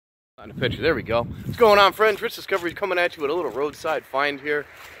On the picture, there we go. What's going on, friends? Rich Discovery coming at you with a little roadside find here.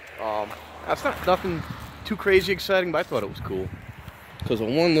 That's not nothing too crazy exciting, but I thought it was cool because of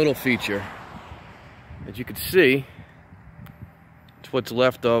one little feature. As you can see, it's what's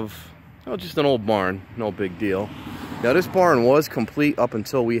left of, oh, just an old barn. No big deal. Now, this barn was complete up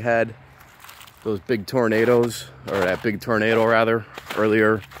until we had those big tornadoes, or that big tornado rather,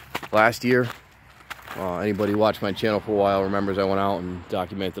 earlier last year. Anybody watched my channel for a while remembers I went out and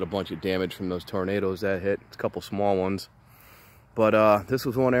documented a bunch of damage from those tornadoes that hit. It's a couple small ones. But this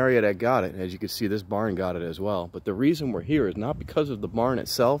was one area that got it. As you can see, this barn got it as well. But the reason we're here is not because of the barn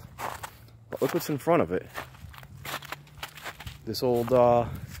itself, but look what's in front of it. This old,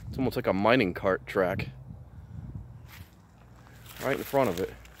 it's almost like a mining cart track. Right in front of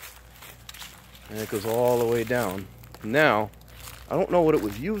it. And it goes all the way down. Now, I don't know what it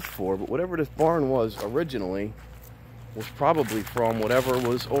was used for, but whatever this barn was originally was probably from whatever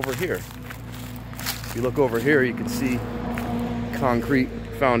was over here. If you look over here, you can see concrete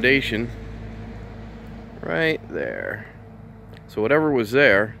foundation right there. So whatever was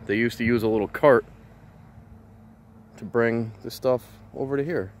there, they used to use a little cart to bring the stuff over to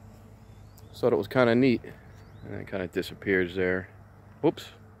here. So it was kind of neat. And it kind of disappears there. Whoops.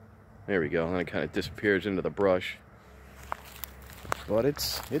 There we go. And it kind of disappears into the brush. But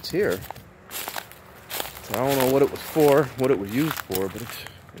it's here. So I don't know what it was for, what it was used for, but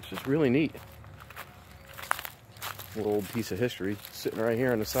it's just really neat. Little old piece of history sitting right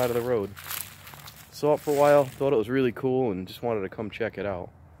here on the side of the road. Saw it for a while, thought it was really cool, and just wanted to come check it out.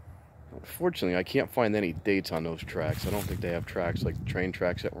 Unfortunately, I can't find any dates on those tracks. I don't think they have tracks like the train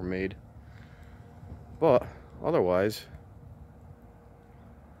tracks that were made. But otherwise,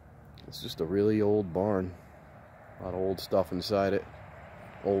 it's just a really old barn. A lot of old stuff inside it.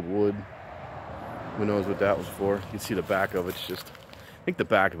 Old wood. Who knows what that was for. You can see the back of it's just, I think the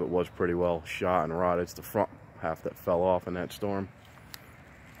back of it was pretty well shot and rotted. It's the front half that fell off in that storm.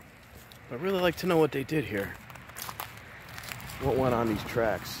 I'd really like to know what they did here. What went on these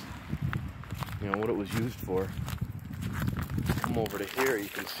tracks. You know, what it was used for. Come over to here, you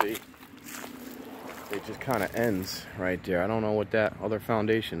can see. It just kind of ends right there. I don't know what that other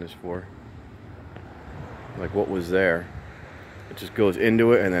foundation is for. Like what was there. It just goes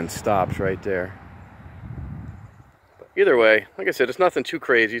into it and then stops right there. But either way, like I said, it's nothing too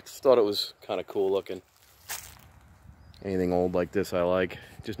crazy. Just thought it was kind of cool looking. Anything old like this I like.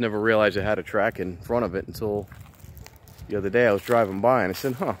 Just never realized it had a track in front of it until the other day I was driving by and I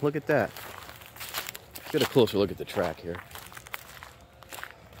said, huh, look at that. Get a closer look at the track here.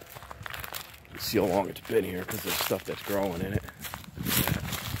 You can see how long it's been here because there's stuff that's growing in it.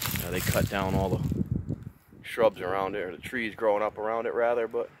 Now they cut down all the shrubs around it, or the trees growing up around it rather,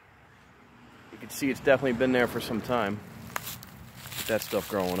 but you can see it's definitely been there for some time. That stuff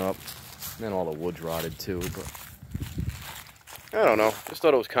growing up. And then all the wood's rotted too, but I don't know. Just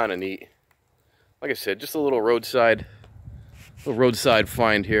thought it was kind of neat. Like I said, just a little roadside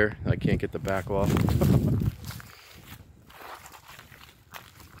find here. I can't get the back off.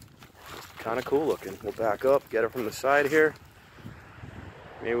 Kind of cool looking. We'll back up, get it from the side here.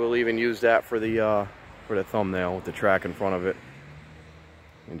 Maybe we'll even use that for the thumbnail with the track in front of it.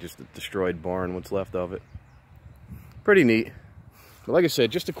 And just the destroyed barn, what's left of it. Pretty neat. But like I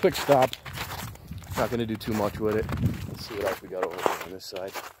said, just a quick stop. Not going to do too much with it. Let's see what else we got over here on this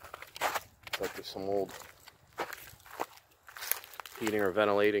side. Looks like there's some old heating or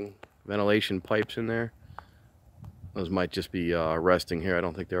ventilation pipes in there. Those might just be resting here. I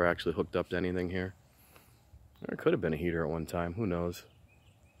don't think they're actually hooked up to anything here. There could have been a heater at one time. Who knows?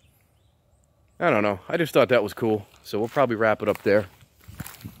 I don't know. I just thought that was cool. So we'll probably wrap it up there.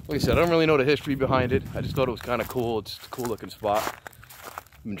 Like I said, I don't really know the history behind it. I just thought it was kind of cool. It's a cool looking spot.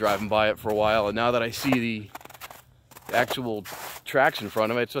 I've been driving by it for a while, and now that I see the actual tracks in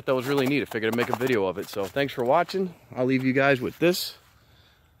front of it, I thought that was really neat. I figured I'd make a video of it. So thanks for watching. I'll leave you guys with this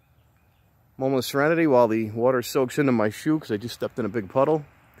moment of serenity while the water soaks into my shoe because I just stepped in a big puddle.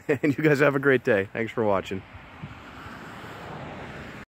 And you guys have a great day. Thanks for watching.